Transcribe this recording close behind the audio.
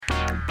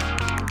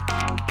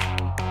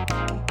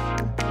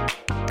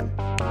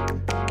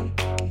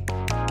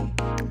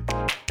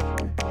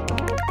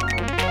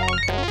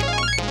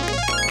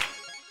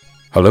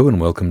Hello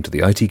and welcome to the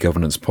IT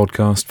Governance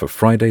Podcast for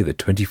Friday the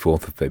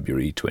 24th of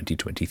February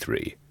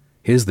 2023.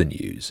 Here's the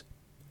news.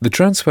 The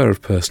transfer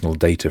of personal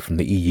data from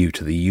the EU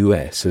to the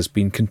US has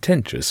been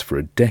contentious for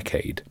a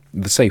decade.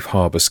 The Safe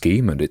Harbour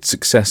scheme and its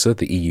successor,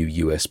 the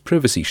EU-US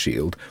Privacy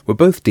Shield, were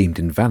both deemed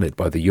invalid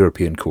by the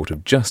European Court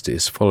of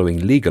Justice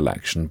following legal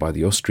action by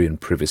the Austrian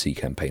privacy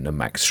campaigner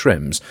Max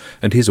Schrems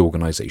and his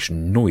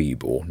organisation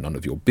Neub, or None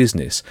of Your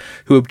Business,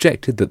 who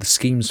objected that the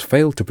schemes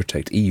failed to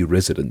protect EU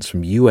residents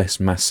from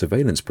US mass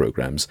surveillance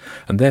programmes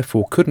and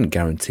therefore couldn't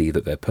guarantee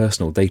that their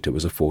personal data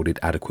was afforded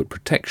adequate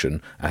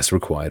protection as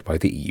required by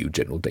the EU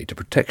General Data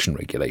Protection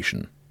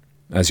Regulation.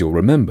 As you'll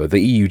remember, the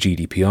EU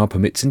GDPR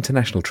permits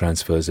international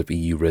transfers of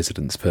EU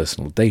residents'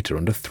 personal data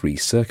under three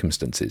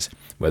circumstances: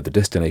 where the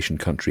destination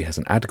country has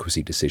an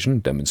adequacy decision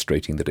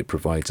demonstrating that it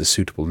provides a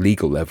suitable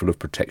legal level of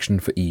protection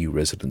for EU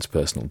residents'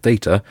 personal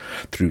data,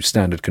 through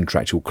standard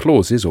contractual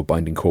clauses or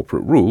binding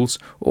corporate rules,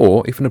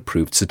 or if an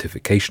approved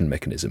certification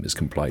mechanism is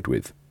complied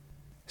with.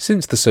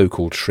 Since the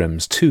so-called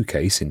Schrems II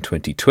case in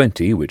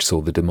 2020, which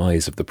saw the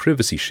demise of the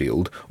Privacy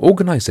Shield,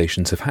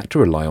 organisations have had to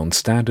rely on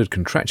standard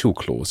contractual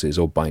clauses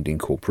or binding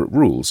corporate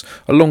rules,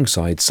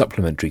 alongside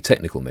supplementary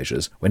technical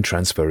measures when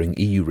transferring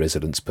EU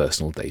residents'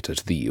 personal data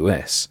to the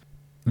US.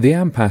 The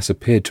impasse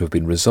appeared to have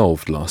been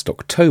resolved last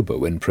October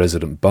when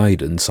President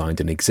Biden signed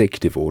an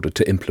executive order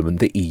to implement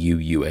the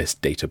EU-US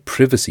Data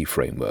Privacy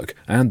Framework,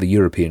 and the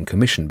European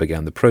Commission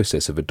began the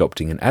process of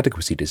adopting an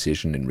adequacy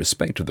decision in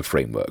respect of the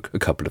framework a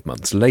couple of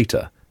months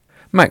later.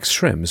 Max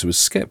Schrems was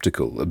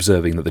sceptical,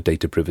 observing that the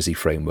data privacy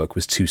framework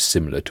was too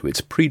similar to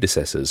its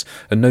predecessors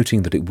and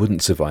noting that it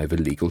wouldn't survive a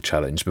legal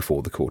challenge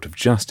before the Court of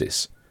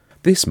Justice.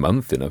 This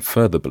month, in a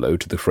further blow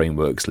to the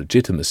framework's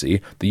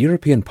legitimacy, the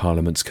European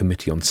Parliament's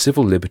Committee on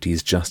Civil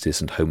Liberties, Justice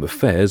and Home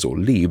Affairs, or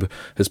LIBE,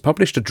 has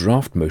published a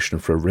draft motion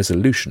for a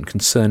resolution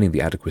concerning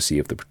the adequacy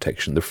of the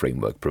protection the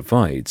framework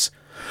provides.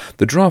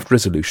 The draft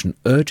resolution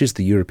urges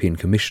the European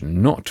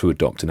Commission not to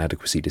adopt an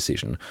adequacy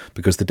decision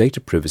because the data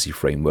privacy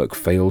framework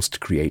fails to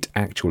create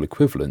actual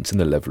equivalence in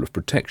the level of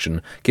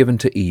protection given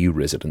to EU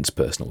residents'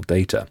 personal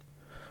data.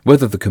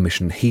 Whether the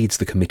Commission heeds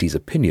the committee's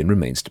opinion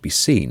remains to be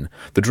seen.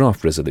 The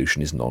draft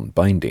resolution is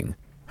non-binding.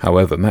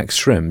 However, Max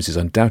Schrems is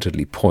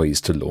undoubtedly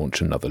poised to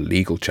launch another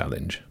legal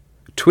challenge.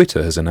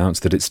 Twitter has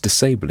announced that it's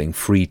disabling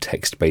free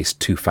text-based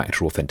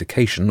two-factor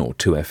authentication, or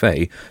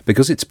 2FA,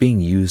 because it's being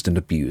used and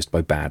abused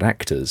by bad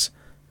actors.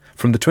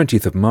 From the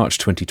 20th of March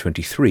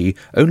 2023,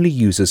 only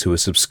users who are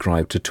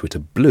subscribed to Twitter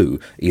Blue,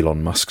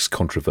 Elon Musk's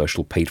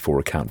controversial paid-for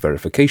account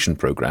verification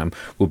program,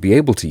 will be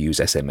able to use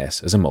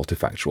SMS as a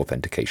multi-factor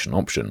authentication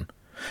option.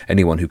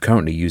 Anyone who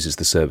currently uses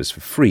the service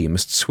for free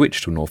must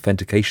switch to an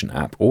authentication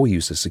app or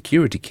use a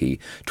security key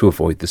to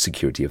avoid the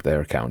security of their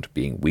account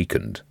being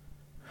weakened.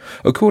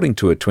 According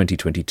to a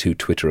 2022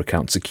 Twitter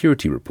account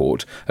security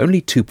report,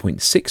 only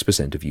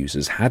 2.6% of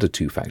users had a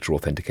two-factor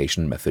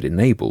authentication method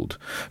enabled.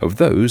 Of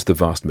those, the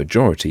vast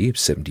majority,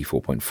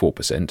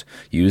 74.4%,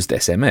 used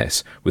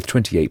SMS, with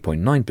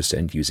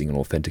 28.9% using an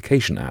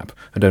authentication app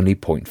and only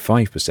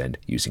 0.5%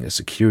 using a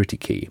security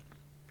key.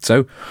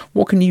 So,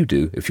 what can you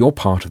do if you're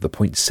part of the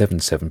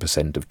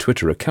 0.77% of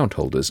Twitter account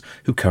holders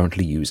who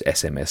currently use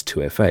SMS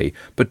 2FA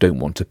but don't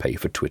want to pay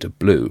for Twitter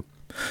Blue?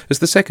 As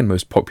the second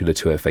most popular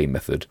 2FA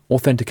method,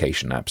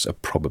 authentication apps are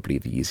probably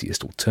the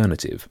easiest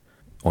alternative.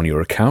 On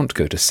your account,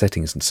 go to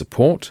Settings and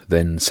Support,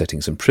 then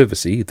Settings and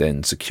Privacy,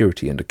 then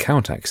Security and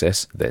Account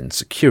Access, then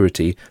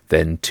Security,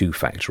 then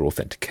Two-Factor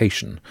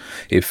Authentication.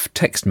 If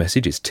text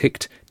message is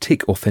ticked,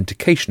 tick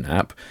Authentication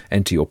App,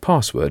 enter your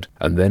password,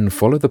 and then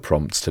follow the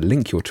prompts to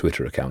link your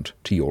Twitter account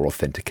to your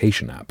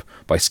authentication app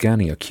by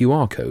scanning a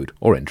QR code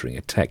or entering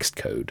a text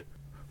code.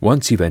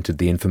 Once you've entered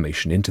the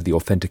information into the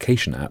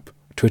authentication app,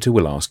 Twitter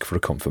will ask for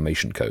a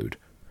confirmation code.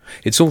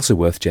 It's also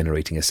worth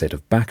generating a set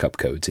of backup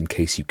codes in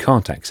case you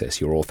can't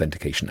access your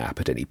authentication app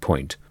at any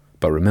point,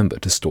 but remember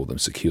to store them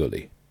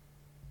securely.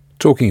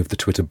 Talking of the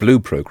Twitter Blue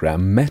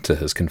program, Meta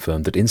has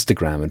confirmed that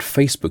Instagram and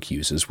Facebook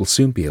users will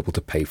soon be able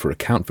to pay for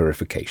account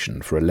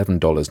verification for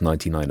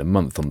 $11.99 a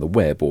month on the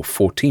web or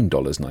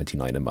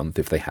 $14.99 a month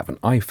if they have an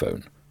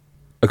iPhone.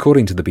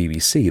 According to the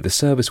BBC, the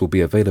service will be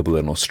available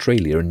in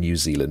Australia and New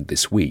Zealand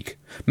this week.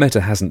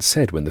 Meta hasn't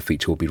said when the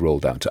feature will be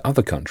rolled out to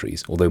other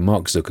countries, although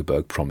Mark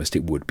Zuckerberg promised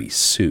it would be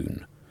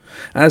soon.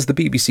 As the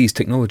BBC's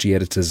technology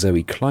editor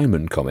Zoe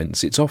Kleinman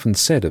comments, it's often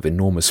said of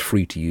enormous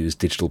free-to-use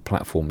digital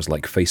platforms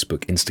like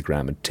Facebook,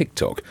 Instagram and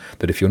TikTok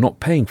that if you're not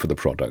paying for the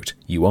product,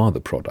 you are the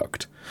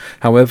product.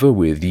 However,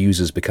 with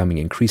users becoming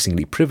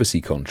increasingly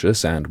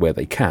privacy-conscious and, where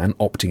they can,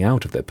 opting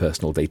out of their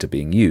personal data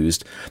being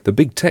used, the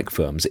big tech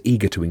firms are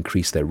eager to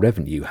increase their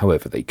revenue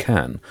however they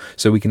can,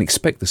 so we can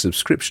expect the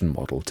subscription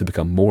model to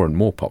become more and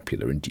more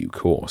popular in due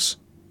course.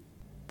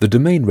 The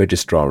domain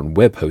registrar and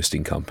web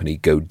hosting company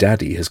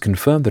GoDaddy has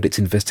confirmed that it's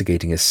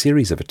investigating a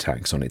series of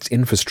attacks on its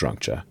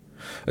infrastructure.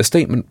 A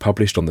statement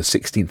published on the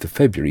 16th of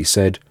February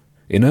said,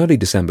 In early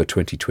December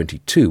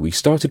 2022, we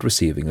started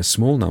receiving a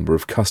small number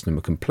of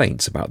customer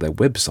complaints about their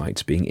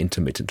websites being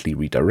intermittently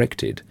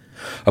redirected.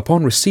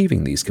 Upon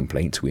receiving these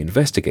complaints, we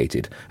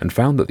investigated and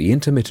found that the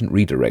intermittent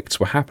redirects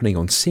were happening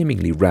on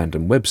seemingly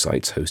random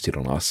websites hosted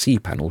on our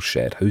cPanel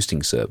shared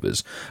hosting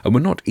servers and were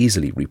not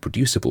easily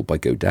reproducible by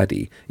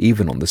GoDaddy,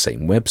 even on the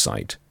same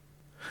website.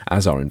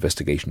 As our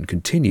investigation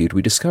continued,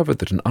 we discovered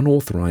that an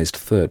unauthorized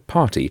third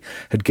party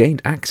had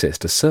gained access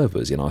to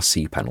servers in our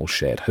cPanel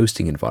shared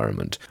hosting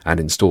environment and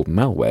installed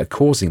malware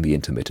causing the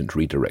intermittent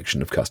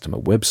redirection of customer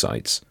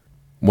websites.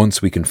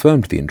 Once we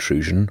confirmed the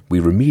intrusion, we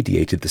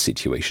remediated the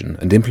situation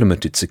and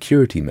implemented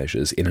security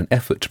measures in an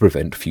effort to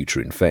prevent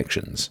future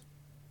infections.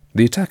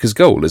 The attacker's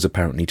goal is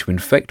apparently to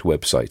infect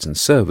websites and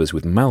servers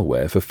with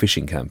malware for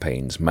phishing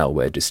campaigns,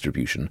 malware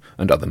distribution,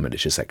 and other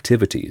malicious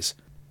activities.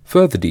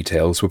 Further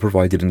details were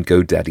provided in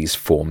GoDaddy's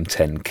Form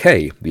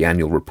 10-K, the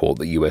annual report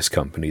that US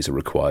companies are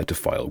required to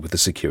file with the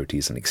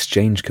Securities and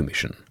Exchange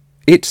Commission.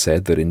 It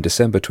said that in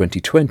December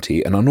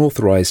 2020, an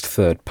unauthorized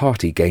third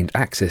party gained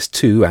access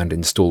to and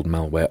installed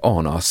malware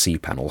on our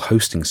cPanel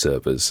hosting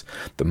servers.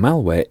 The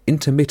malware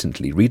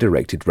intermittently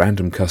redirected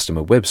random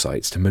customer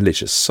websites to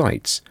malicious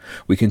sites.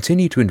 We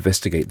continue to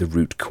investigate the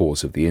root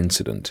cause of the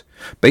incident.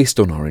 Based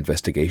on our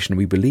investigation,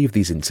 we believe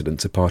these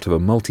incidents are part of a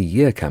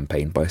multi-year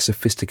campaign by a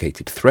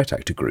sophisticated threat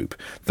actor group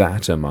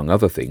that, among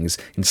other things,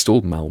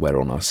 installed malware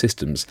on our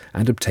systems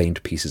and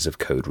obtained pieces of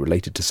code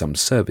related to some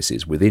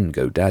services within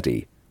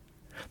GoDaddy.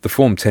 The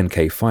Form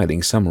 10-K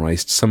filing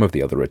summarized some of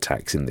the other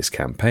attacks in this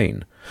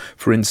campaign.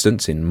 For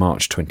instance, in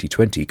March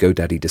 2020,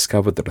 GoDaddy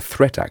discovered that a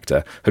threat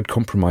actor had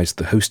compromised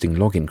the hosting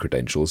login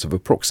credentials of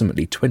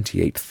approximately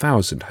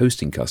 28,000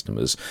 hosting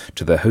customers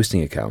to their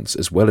hosting accounts,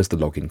 as well as the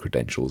login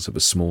credentials of a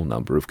small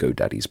number of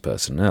GoDaddy's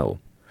personnel.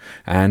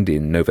 And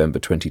in November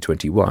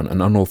 2021,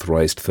 an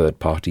unauthorized third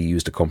party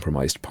used a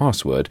compromised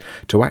password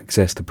to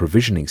access the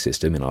provisioning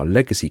system in our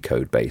legacy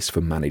code base for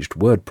managed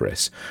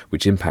WordPress,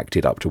 which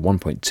impacted up to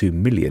 1.2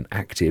 million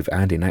active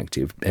and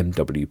inactive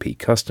MWP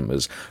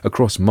customers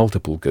across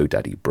multiple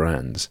GoDaddy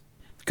brands.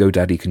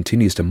 GoDaddy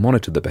continues to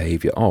monitor the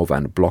behavior of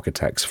and block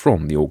attacks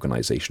from the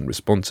organization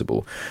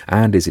responsible,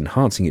 and is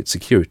enhancing its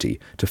security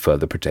to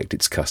further protect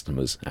its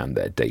customers and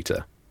their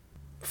data.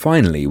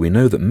 Finally, we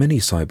know that many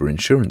cyber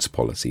insurance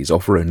policies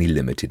offer only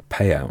limited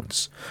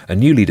payouts. A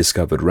newly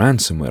discovered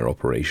ransomware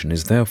operation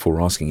is therefore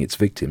asking its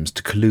victims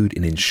to collude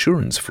in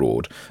insurance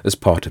fraud as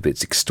part of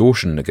its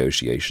extortion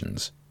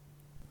negotiations.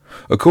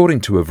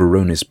 According to a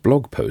Varonis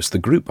blog post, the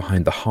group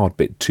behind the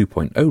Hardbit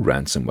 2.0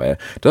 ransomware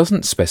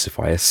doesn't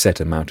specify a set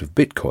amount of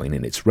Bitcoin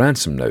in its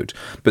ransom note,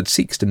 but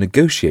seeks to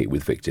negotiate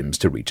with victims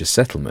to reach a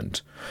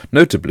settlement.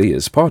 Notably,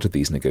 as part of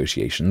these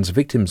negotiations,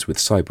 victims with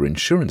cyber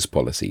insurance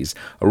policies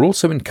are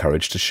also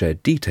encouraged to share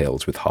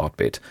details with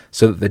Hardbit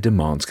so that their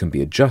demands can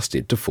be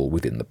adjusted to fall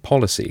within the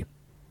policy.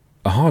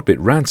 A Hardbit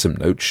ransom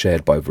note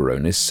shared by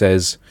Varonis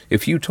says,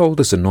 "If you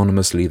told us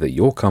anonymously that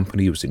your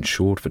company was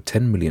insured for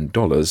 $10 million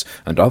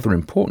and other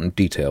important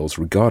details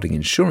regarding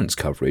insurance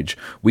coverage,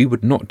 we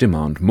would not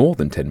demand more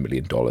than $10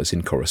 million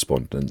in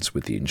correspondence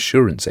with the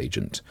insurance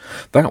agent.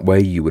 That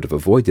way you would have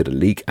avoided a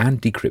leak and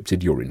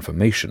decrypted your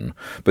information.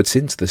 But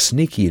since the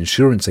sneaky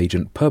insurance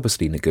agent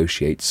purposely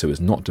negotiates so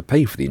as not to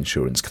pay for the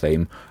insurance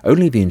claim,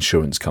 only the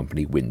insurance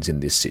company wins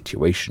in this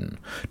situation.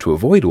 To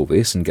avoid all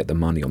this and get the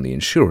money on the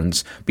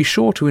insurance, be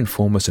sure to inform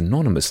us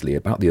anonymously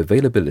about the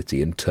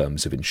availability and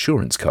terms of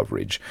insurance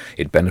coverage.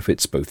 It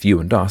benefits both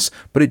you and us,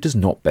 but it does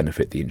not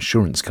benefit the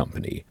insurance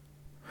company."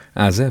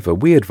 As ever,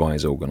 we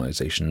advise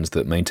organizations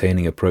that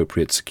maintaining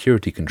appropriate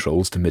security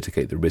controls to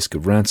mitigate the risk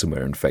of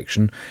ransomware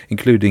infection,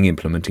 including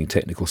implementing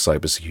technical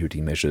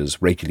cybersecurity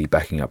measures, regularly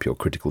backing up your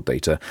critical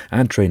data,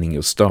 and training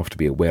your staff to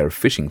be aware of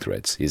phishing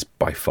threats, is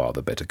by far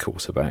the better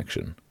course of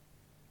action.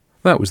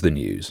 That was the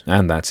news,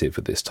 and that's it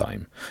for this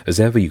time. As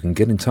ever, you can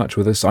get in touch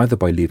with us either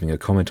by leaving a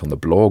comment on the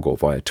blog or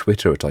via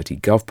Twitter at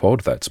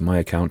ITGovPod, that's my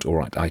account,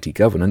 or at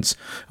ITGovernance,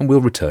 and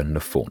we'll return in a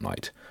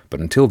fortnight.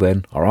 But until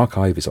then, our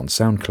archive is on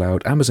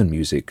SoundCloud, Amazon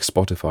Music,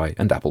 Spotify,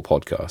 and Apple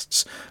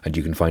Podcasts, and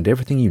you can find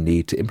everything you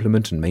need to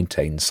implement and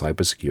maintain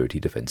cybersecurity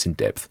defense in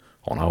depth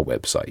on our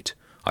website,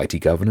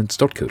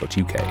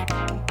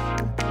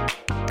 itgovernance.co.uk.